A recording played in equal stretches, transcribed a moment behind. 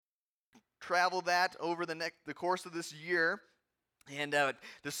travel that over the course of this year. And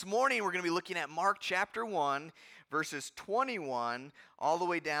this morning we're going to be looking at Mark chapter 1, verses 21 all the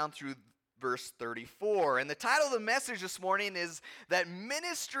way down through verse 34. And the title of the message this morning is that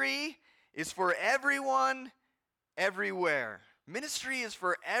ministry is for everyone, everywhere. Ministry is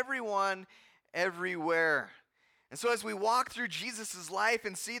for everyone, everywhere. And so as we walk through Jesus' life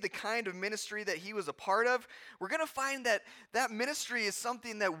and see the kind of ministry that he was a part of, we're going to find that that ministry is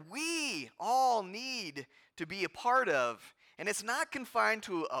something that we all need to be a part of. And it's not confined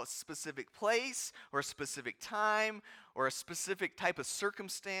to a specific place or a specific time or a specific type of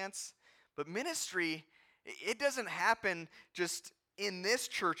circumstance. But ministry, it doesn't happen just in this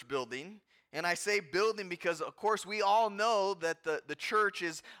church building. And I say building because, of course, we all know that the church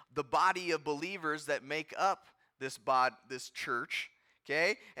is the body of believers that make up this church.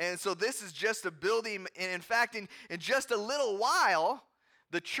 Okay? And so this is just a building. And in fact, in just a little while,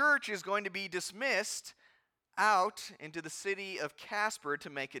 the church is going to be dismissed out into the city of Casper to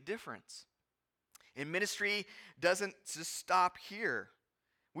make a difference. And ministry doesn't just stop here.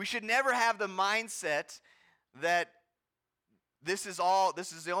 We should never have the mindset that this is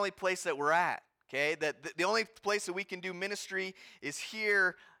the only place that we're at, okay? That the only place that we can do ministry is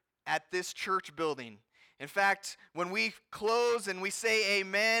here at this church building. In fact, when we close and we say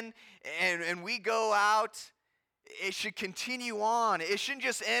amen and we go out, it should continue on. It shouldn't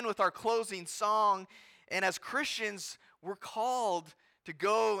just end with our closing song. And as Christians, we're called to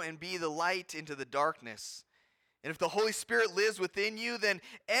go and be the light into the darkness. And if the Holy Spirit lives within you, then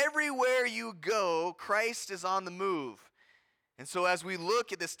everywhere you go, Christ is on the move. And so as we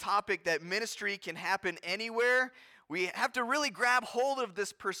look at this topic that ministry can happen anywhere, we have to really grab hold of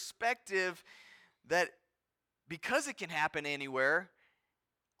this perspective that because it can happen anywhere,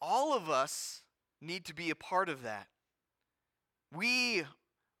 all of us need to be a part of that. We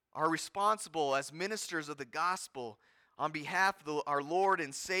are responsible as ministers of the gospel on behalf of our Lord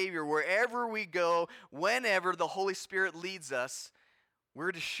and Savior. Wherever we go, whenever the Holy Spirit leads us,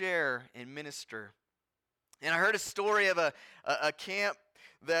 we're to share and minister. And I heard a story of a camp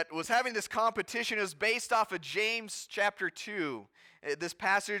that was having this competition. It was based off of James chapter 2. This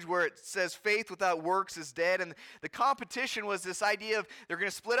passage where it says faith without works is dead. And the competition was this idea of they're going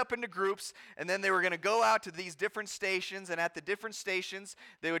to split up into groups, and then they were going to go out to these different stations, and at the different stations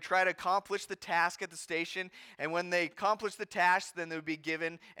they would try to accomplish the task at the station. And when they accomplished the task, then they would be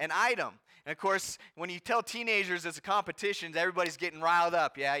given an item. And of course, when you tell teenagers it's a competition, everybody's getting riled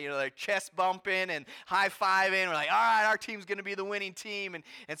up, yeah? You know, they're chest bumping and high-fiving. We're like, all right, our team's going to be the winning team.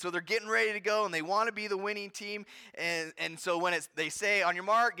 And so they're getting ready to go, and they want to be the winning team. And so when they say, on your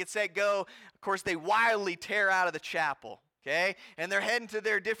mark, get set, go, of course, they wildly tear out of the chapel. Okay? And they're heading to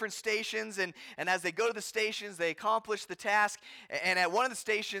their different stations, and as they go to the stations, they accomplish the task. And at one of the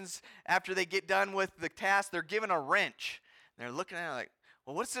stations, after they get done with the task, they're given a wrench. And they're looking at it like,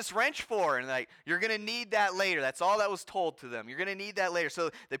 well, what's this wrench for? And like, you're going to need that later. That's all that was told to them. You're going to need that later.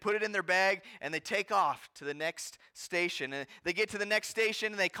 So they put it in their bag, and they take off to the next station. And they get to the next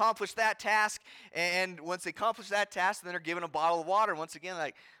station, and they accomplish that task. And once they accomplish that task, then they're given a bottle of water. Once again,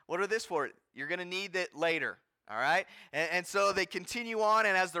 like, what are this for? You're going to need it later. All right? And so they continue on,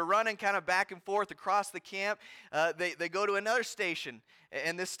 and as they're running kind of back and forth across the camp, they go to another station.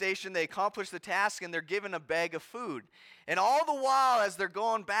 And this station, they accomplish the task, and they're given a bag of food. And all the while, as they're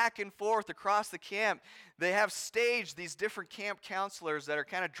going back and forth across the camp, they have staged these different camp counselors that are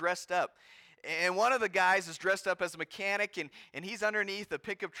kind of dressed up. And one of the guys is dressed up as a mechanic, and he's underneath a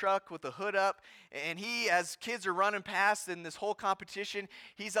pickup truck with the hood up. And he, as kids are running past in this whole competition,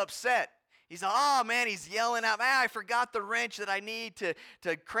 he's upset. He's like, oh man, he's yelling out, man, I forgot the wrench that I need to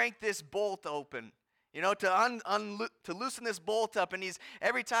crank this bolt open. You know, to loosen this bolt up. And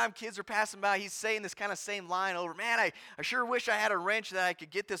every time kids are passing by, he's saying this kind of same line over, man, I sure wish I had a wrench that I could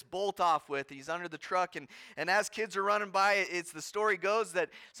get this bolt off with. He's under the truck. And as kids are running by, the story goes that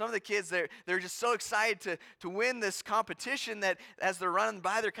some of the kids, they're just so excited to win this competition that as they're running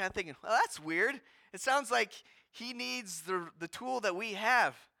by, they're kind of thinking, well, that's weird. It sounds like he needs the tool that we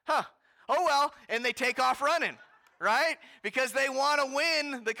have. Huh. Oh, well. And they take off running, right? Because they want to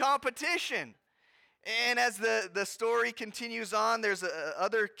win the competition. And as the story continues on, there's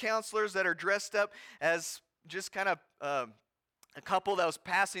other counselors that are dressed up as just kind of a couple that was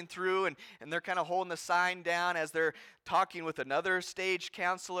passing through, and they're kind of holding the sign down as they're talking with another stage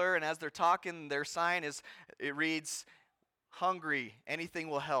counselor. And as they're talking, their sign it reads, "Hungry, anything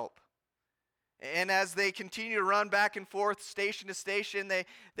will help." And as they continue to run back and forth, station to station,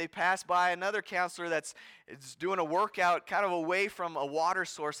 they pass by another counselor that's doing a workout kind of away from a water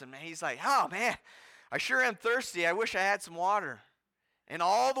source. And man, he's like, oh man, I sure am thirsty. I wish I had some water. And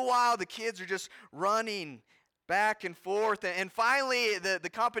all the while, the kids are just running back and forth. And finally, the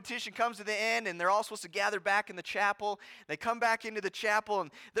competition comes to the end, and they're all supposed to gather back in the chapel. They come back into the chapel,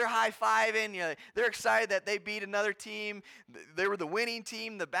 and they're high-fiving. They're excited that they beat another team. They were the winning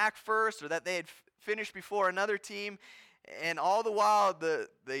team, the back first, or that they had finished before another team. And all the while,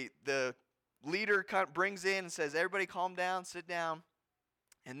 the leader brings in and says, everybody calm down, sit down.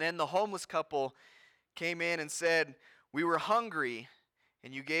 And then the homeless couple came in and said, we were hungry,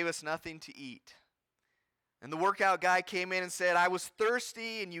 and you gave us nothing to eat. And the workout guy came in and said, I was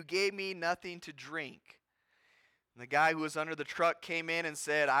thirsty, and you gave me nothing to drink. And the guy who was under the truck came in and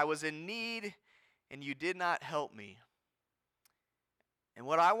said, I was in need, and you did not help me. And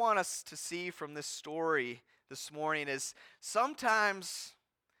what I want us to see from this story this morning is sometimes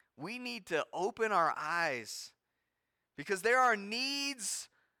we need to open our eyes, because there are needs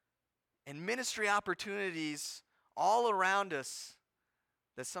and ministry opportunities all around us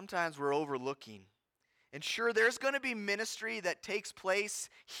that sometimes we're overlooking. And sure, there's going to be ministry that takes place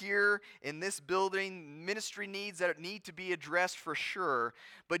here in this building, ministry needs that need to be addressed for sure.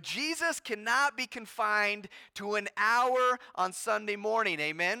 But Jesus cannot be confined to an hour on Sunday morning,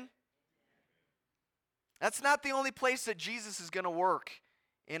 amen? That's not the only place that Jesus is going to work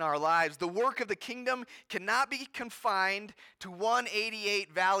in our lives. The work of the kingdom cannot be confined to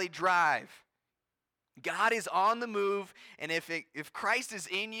 188 Valley Drive. God is on the move, and if Christ is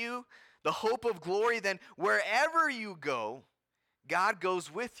in you, the hope of glory, then wherever you go, God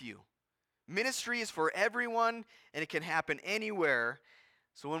goes with you. Ministry is for everyone, and it can happen anywhere.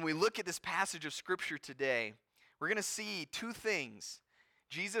 So when we look at this passage of Scripture today, we're going to see two things.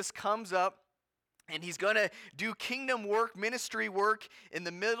 Jesus comes up, and he's going to do kingdom work, ministry work in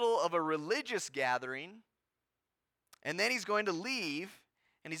the middle of a religious gathering. And then he's going to leave,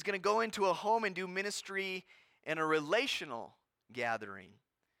 and he's going to go into a home and do ministry in a relational gathering.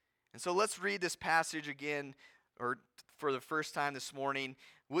 And so let's read this passage again, or for the first time this morning.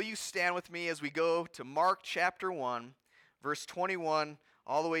 Will you stand with me as we go to Mark chapter 1, verse 21,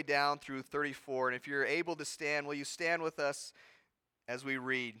 all the way down through 34. And if you're able to stand, will you stand with us as we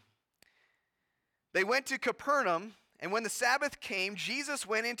read? They went to Capernaum, and when the Sabbath came, Jesus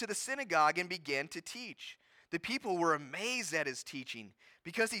went into the synagogue and began to teach. The people were amazed at his teaching,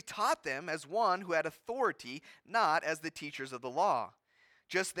 because he taught them as one who had authority, not as the teachers of the law.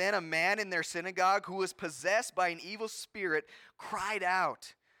 Just then a man in their synagogue who was possessed by an evil spirit cried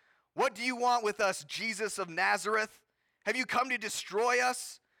out, "What do you want with us, Jesus of Nazareth? Have you come to destroy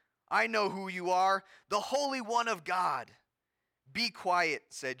us? I know who you are, the Holy One of God." "Be quiet,"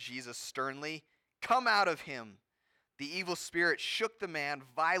 said Jesus sternly. "Come out of him." The evil spirit shook the man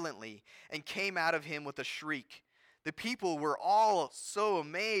violently and came out of him with a shriek. The people were all so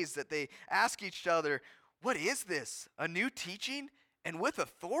amazed that they asked each other, "What is this? A new teaching? And with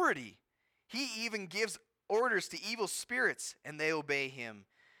authority. He even gives orders to evil spirits, and they obey him."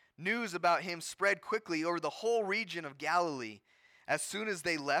 News about him spread quickly over the whole region of Galilee. As soon as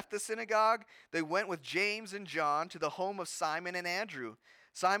they left the synagogue, they went with James and John to the home of Simon and Andrew.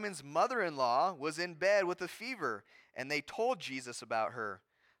 Simon's mother-in-law was in bed with a fever, and they told Jesus about her.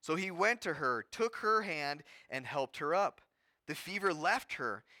 So he went to her, took her hand, and helped her up. The fever left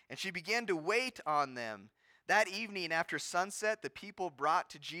her, and she began to wait on them. That evening after sunset, the people brought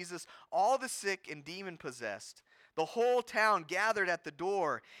to Jesus all the sick and demon-possessed. The whole town gathered at the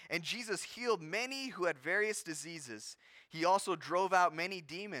door, and Jesus healed many who had various diseases. He also drove out many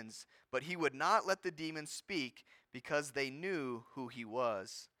demons, but he would not let the demons speak because they knew who he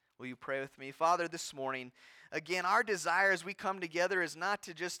was. Will you pray with me? Father, this morning, again, our desire as we come together is not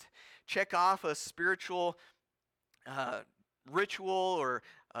to just check off a spiritual ritual or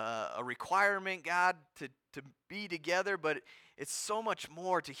a requirement, God, to be together, but it's so much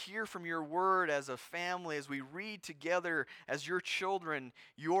more to hear from your word as a family, as we read together as your children,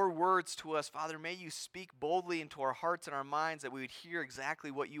 your words to us. Father, may you speak boldly into our hearts and our minds, that we would hear exactly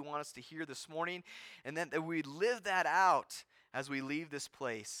what you want us to hear this morning, and then that we'd live that out as we leave this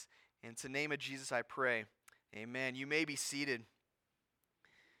place. In the name of Jesus I pray, amen. You may be seated.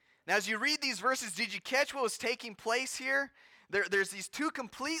 Now, as you read these verses, did you catch what was taking place here? There's these two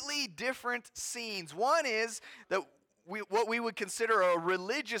completely different scenes. One is that what we would consider a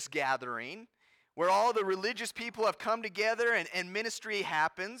religious gathering, where all the religious people have come together and ministry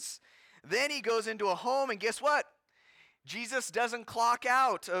happens. Then he goes into a home, and guess what? Jesus doesn't clock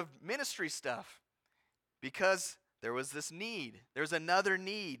out of ministry stuff because there was this need. There's another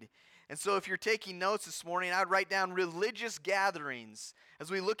need. And so if you're taking notes this morning, I'd write down religious gatherings. As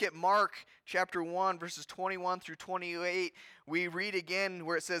we look at Mark chapter 1, verses 21 through 28, we read again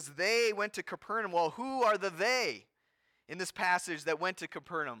where it says, they went to Capernaum. Well, who are the they? in this passage that went to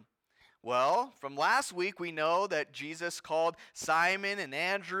Capernaum? Well, from last week we know that Jesus called Simon and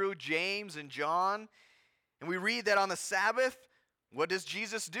Andrew, James and John. And we read that on the Sabbath, what does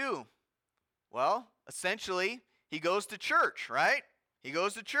Jesus do? Well, essentially, he goes to church, right? He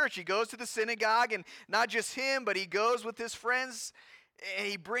goes to church. He goes to the synagogue, and not just him, but he goes with his friends, and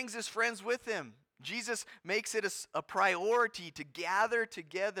he brings his friends with him. Jesus makes it a priority to gather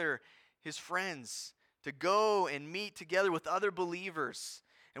together his friends, to go and meet together with other believers.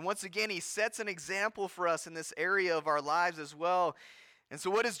 And once again, he sets an example for us in this area of our lives as well. And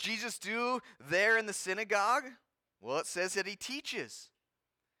so what does Jesus do there in the synagogue? Well, it says that he teaches.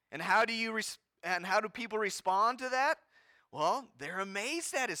 And how do people respond to that? Well, they're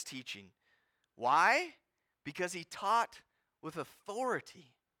amazed at his teaching. Why? Because he taught with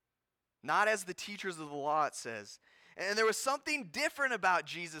authority, not as the teachers of the law, it says. And there was something different about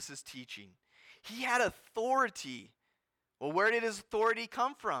Jesus' teaching. He had authority. Well, where did his authority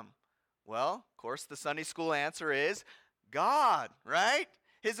come from? Well, of course, the Sunday school answer is God, right?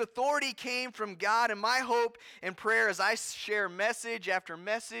 His authority came from God, and my hope and prayer as I share message after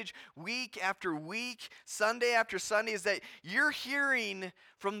message, week after week, Sunday after Sunday, is that you're hearing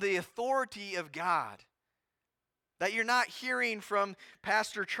from the authority of God. That you're not hearing from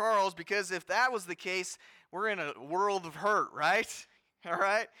Pastor Charles, because if that was the case, we're in a world of hurt, right? All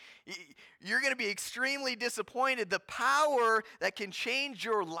right? You're going to be extremely disappointed. The power that can change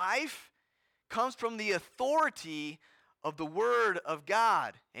your life comes from the authority of the Word of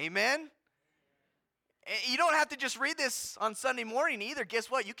God. Amen? You don't have to just read this on Sunday morning either. Guess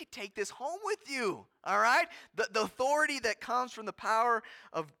what? You could take this home with you. All right? The authority that comes from the power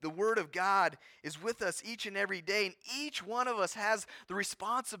of the Word of God is with us each and every day. And each one of us has the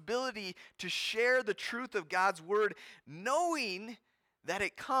responsibility to share the truth of God's Word, knowing that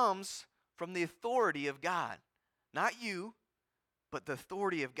it comes from the authority of God. Not you, but the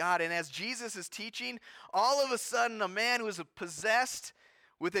authority of God. And as Jesus is teaching, all of a sudden a man who is possessed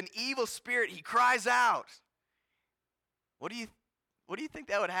with an evil spirit, he cries out. What do you think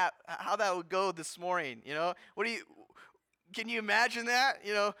that would how that would go this morning? Can you imagine that?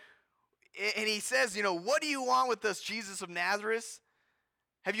 And he says, what do you want with us, Jesus of Nazareth?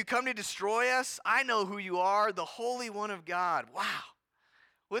 Have you come to destroy us? I know who you are, the Holy One of God. Wow.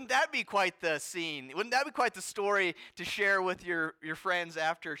 Wouldn't that be quite the scene? Wouldn't that be quite the story to share with your friends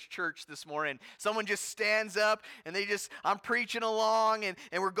after church this morning? Someone just stands up and I'm preaching along and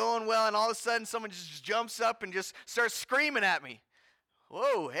we're going well, and all of a sudden someone just jumps up and just starts screaming at me.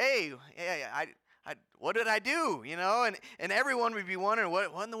 Whoa, hey, what did I do? And everyone would be wondering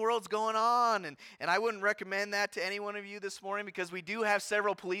what in the world's going on. And I wouldn't recommend that to any one of you this morning, because we do have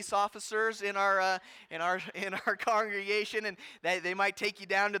several police officers in our congregation, and they might take you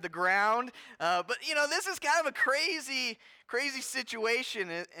down to the ground. But this is kind of a crazy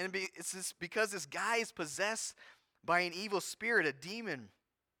situation, and it's just because this guy is possessed by an evil spirit, a demon.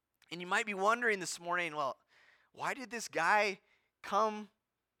 And you might be wondering this morning, well, why did this guy come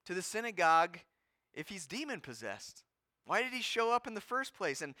to the synagogue if he's demon-possessed? Why did he show up in the first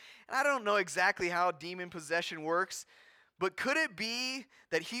place? And I don't know exactly how demon possession works, but could it be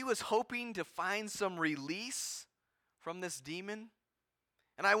that he was hoping to find some release from this demon?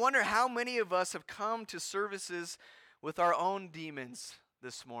 And I wonder how many of us have come to services with our own demons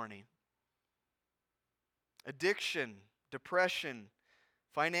this morning. Addiction, depression,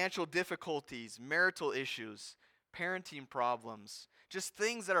 financial difficulties, marital issues, parenting problems, just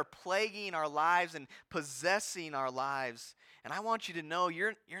things that are plaguing our lives and possessing our lives. And I want you to know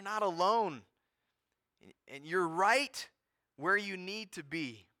you're not alone. And you're right where you need to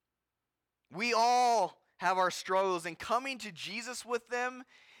be. We all have our struggles, and coming to Jesus with them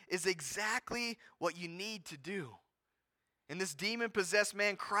is exactly what you need to do. And this demon-possessed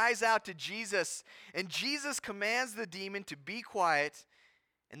man cries out to Jesus, and Jesus commands the demon to be quiet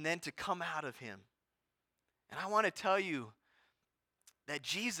and then to come out of him. And I want to tell you that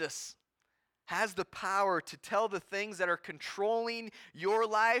Jesus has the power to tell the things that are controlling your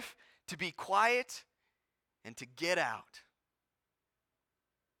life to be quiet and to get out.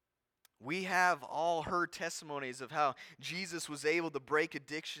 We have all heard testimonies of how Jesus was able to break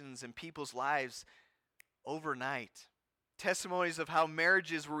addictions in people's lives overnight. Testimonies of how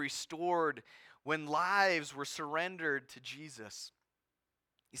marriages were restored when lives were surrendered to Jesus.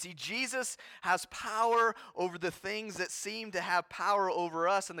 You see, Jesus has power over the things that seem to have power over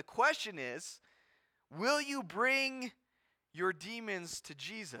us. And the question is, will you bring your demons to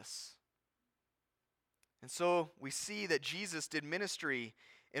Jesus? And so we see that Jesus did ministry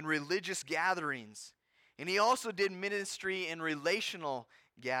in religious gatherings, and he also did ministry in relational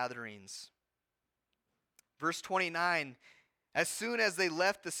gatherings. Verse 29, as soon as they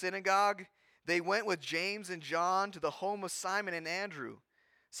left the synagogue, they went with James and John to the home of Simon and Andrew.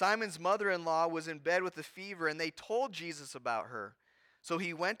 Simon's mother-in-law was in bed with a fever, and they told Jesus about her. So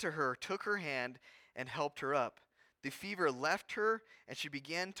he went to her, took her hand, and helped her up. The fever left her, and she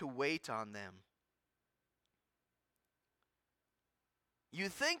began to wait on them. You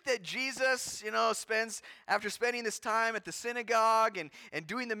think that Jesus, after spending this time at the synagogue and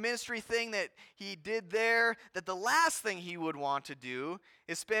doing the ministry thing that he did there, that the last thing he would want to do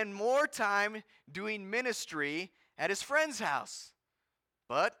is spend more time doing ministry at his friend's house.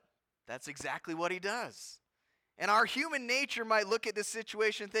 But that's exactly what he does. And our human nature might look at this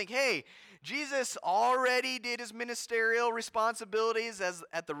situation and think, hey, Jesus already did his ministerial responsibilities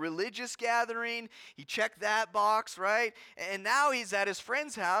at the religious gathering. He checked that box, right? And now he's at his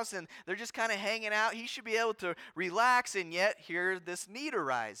friend's house and they're just kind of hanging out. He should be able to relax, and yet here this need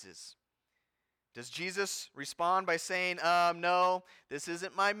arises. Does Jesus respond by saying, no, this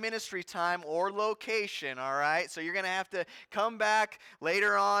isn't my ministry time or location, all right? So you're going to have to come back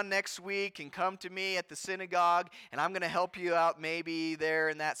later on next week and come to me at the synagogue, and I'm going to help you out maybe there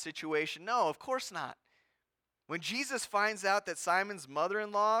in that situation. No, of course not. When Jesus finds out that Simon's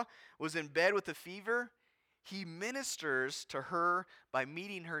mother-in-law was in bed with a fever, he ministers to her by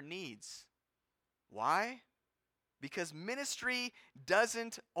meeting her needs. Why? Because ministry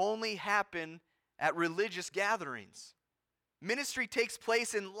doesn't only happen at religious gatherings. Ministry takes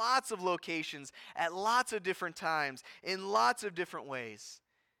place in lots of locations, at lots of different times, in lots of different ways.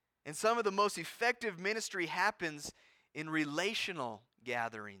 And some of the most effective ministry happens in relational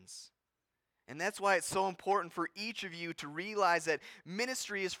gatherings. And that's why it's so important for each of you to realize that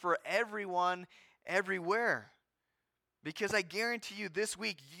ministry is for everyone, everywhere. Because I guarantee you this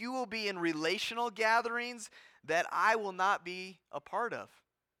week, you will be in relational gatherings that I will not be a part of.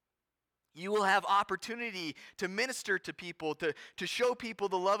 You will have opportunity to minister to people, to show people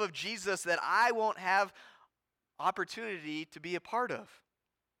the love of Jesus that I won't have opportunity to be a part of.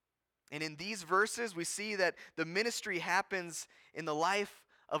 And in these verses, we see that the ministry happens in the life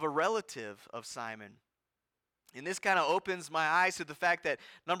of a relative of Simon. And this kind of opens my eyes to the fact that,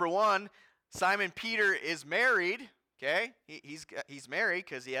 number one, Simon Peter is married. Okay, he's married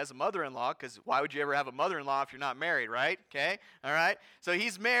because he has a mother-in-law, because why would you ever have a mother-in-law if you're not married, right? Okay, all right. So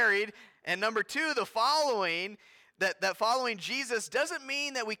he's married. And number two, the following, that following Jesus doesn't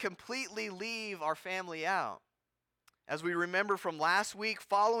mean that we completely leave our family out. As we remember from last week,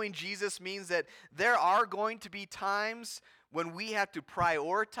 following Jesus means that there are going to be times when we have to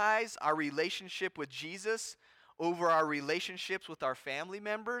prioritize our relationship with Jesus over our relationships with our family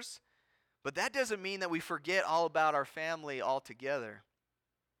members. But that doesn't mean that we forget all about our family altogether.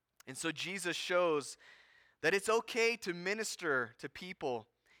 And so Jesus shows that it's okay to minister to people,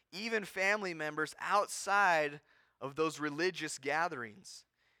 even family members, outside of those religious gatherings.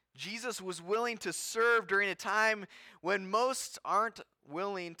 Jesus was willing to serve during a time when most aren't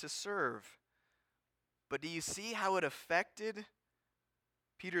willing to serve. But do you see how it affected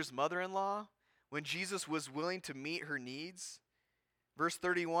Peter's mother-in-law when Jesus was willing to meet her needs? Verse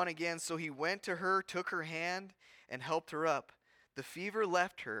 31 again, so he went to her, took her hand, and helped her up. The fever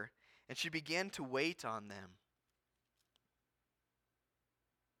left her, and she began to wait on them.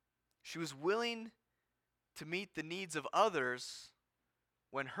 She was willing to meet the needs of others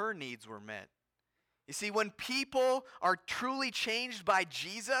when her needs were met. You see, when people are truly changed by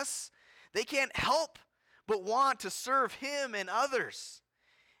Jesus, they can't help but want to serve him and others.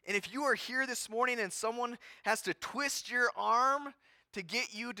 And if you are here this morning and someone has to twist your arm to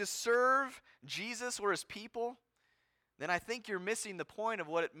get you to serve Jesus or his people, then I think you're missing the point of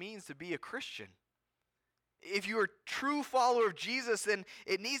what it means to be a Christian. If you're a true follower of Jesus, then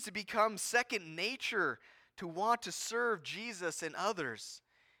it needs to become second nature to want to serve Jesus and others.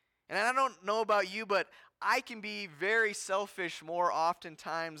 And I don't know about you, but I can be very selfish more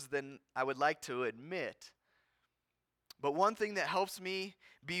oftentimes than I would like to admit. But one thing that helps me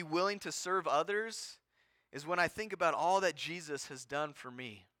be willing to serve others is when I think about all that Jesus has done for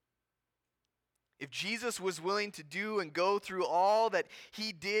me. If Jesus was willing to do and go through all that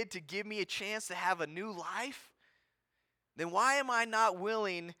he did to give me a chance to have a new life, then why am I not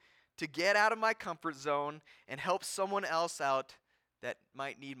willing to get out of my comfort zone and help someone else out that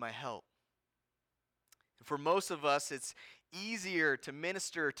might need my help? And for most of us, it's easier to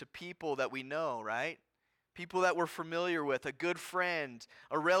minister to people that we know, right? People that we're familiar with, a good friend,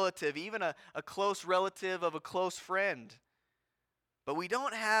 a relative, even a close relative of a close friend. But we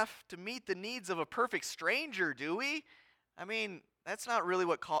don't have to meet the needs of a perfect stranger, do we? I mean, that's not really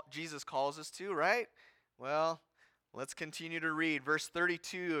what Jesus calls us to, right? Well, let's continue to read. Verse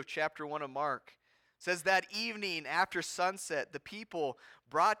 32 of chapter 1 of Mark. It says that evening after sunset, the people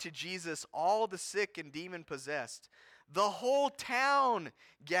brought to Jesus all the sick and demon-possessed. The whole town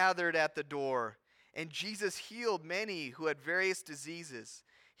gathered at the door, and Jesus healed many who had various diseases.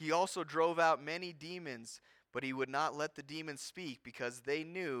 He also drove out many demons, but he would not let the demons speak because they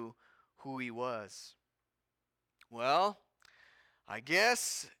knew who he was. Well, I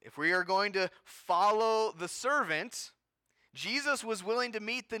guess if we are going to follow the servant, Jesus was willing to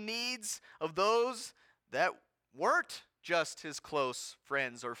meet the needs of those that weren't just his close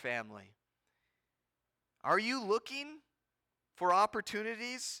friends or family. Are you looking for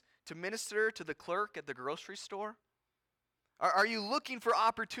opportunities to minister to the clerk at the grocery store? Are you looking for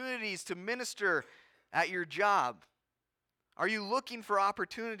opportunities to minister at your job? Are you looking for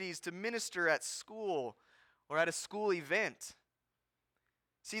opportunities to minister at school or at a school event?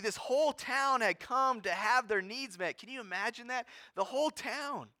 See, this whole town had come to have their needs met. Can you imagine that? The whole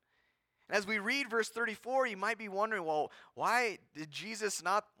town. And as we read verse 34, you might be wondering, well, why did Jesus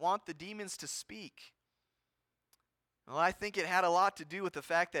not want the demons to speak? Well, I think it had a lot to do with the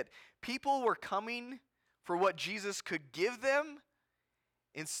fact that people were coming for what Jesus could give them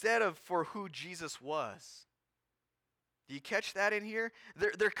instead of for who Jesus was. Do you catch that in here?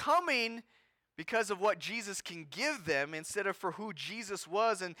 They're coming because of what Jesus can give them instead of for who Jesus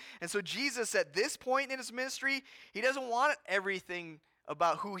was. And so Jesus, at this point in his ministry, he doesn't want everything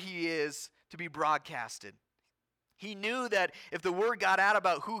about who he is to be broadcasted. He knew that if the word got out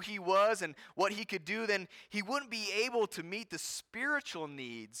about who he was and what he could do, then he wouldn't be able to meet the spiritual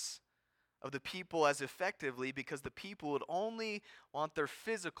needs of the people as effectively, because the people would only want their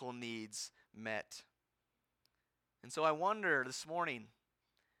physical needs met. And so I wonder this morning,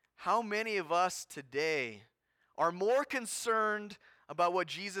 how many of us today are more concerned about what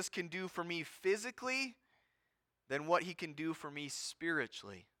Jesus can do for me physically than what he can do for me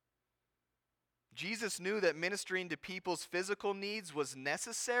spiritually? Jesus knew that ministering to people's physical needs was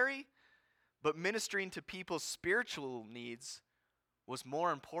necessary, but ministering to people's spiritual needs was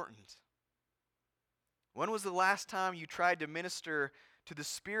more important. When was the last time you tried to minister to the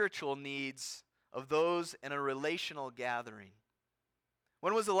spiritual needs of those in a relational gathering?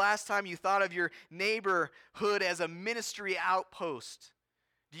 When was the last time you thought of your neighborhood as a ministry outpost?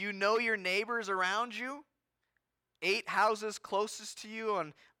 Do you know your neighbors around you? 8 houses closest to you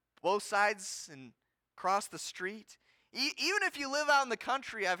on both sides and across the street? Even if you live out in the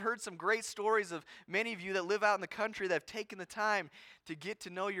country, I've heard some great stories of many of you that live out in the country that have taken the time to get to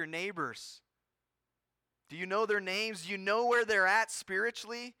know your neighbors. Do you know their names? Do you know where they're at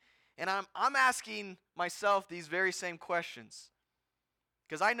spiritually? And I'm asking myself these very same questions,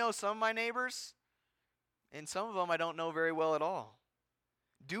 because I know some of my neighbors, and some of them I don't know very well at all.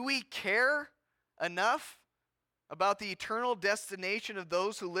 Do we care enough about the eternal destination of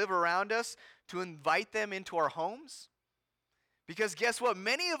those who live around us to invite them into our homes? Because guess what?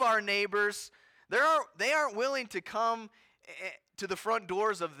 Many of our neighbors, they aren't willing to come to the front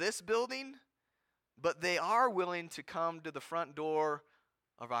doors of this building, but they are willing to come to the front door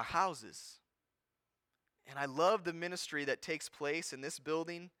of our houses. And I love the ministry that takes place in this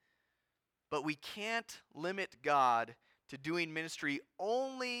building, but we can't limit God to doing ministry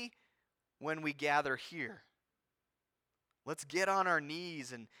only when we gather here. Let's get on our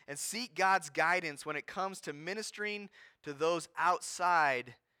knees and seek God's guidance when it comes to ministering to those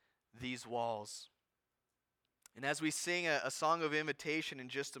outside these walls. And as we sing a song of invitation in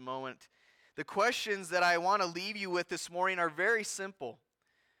just a moment, the questions that I want to leave you with this morning are very simple.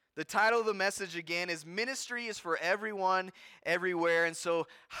 The title of the message again is Ministry is for Everyone, Everywhere. And so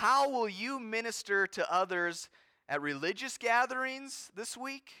how will you minister to others at religious gatherings this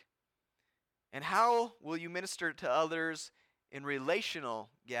week? And how will you minister to others in relational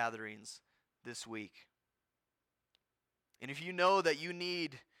gatherings this week? And if you know that you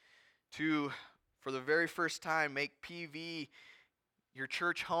need to, for the very first time, make PV your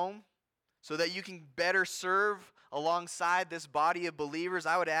church home so that you can better serve alongside this body of believers,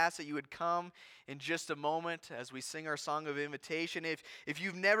 I would ask that you would come in just a moment as we sing our song of invitation. If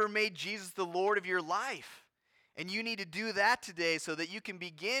you've never made Jesus the Lord of your life, and you need to do that today so that you can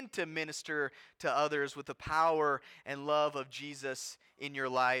begin to minister to others with the power and love of Jesus in your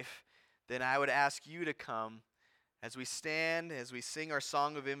life, then I would ask you to come as we stand, as we sing our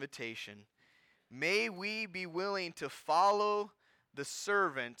song of invitation. May we be willing to follow the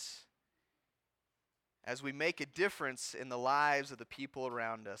servant as we make a difference in the lives of the people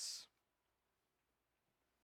around us.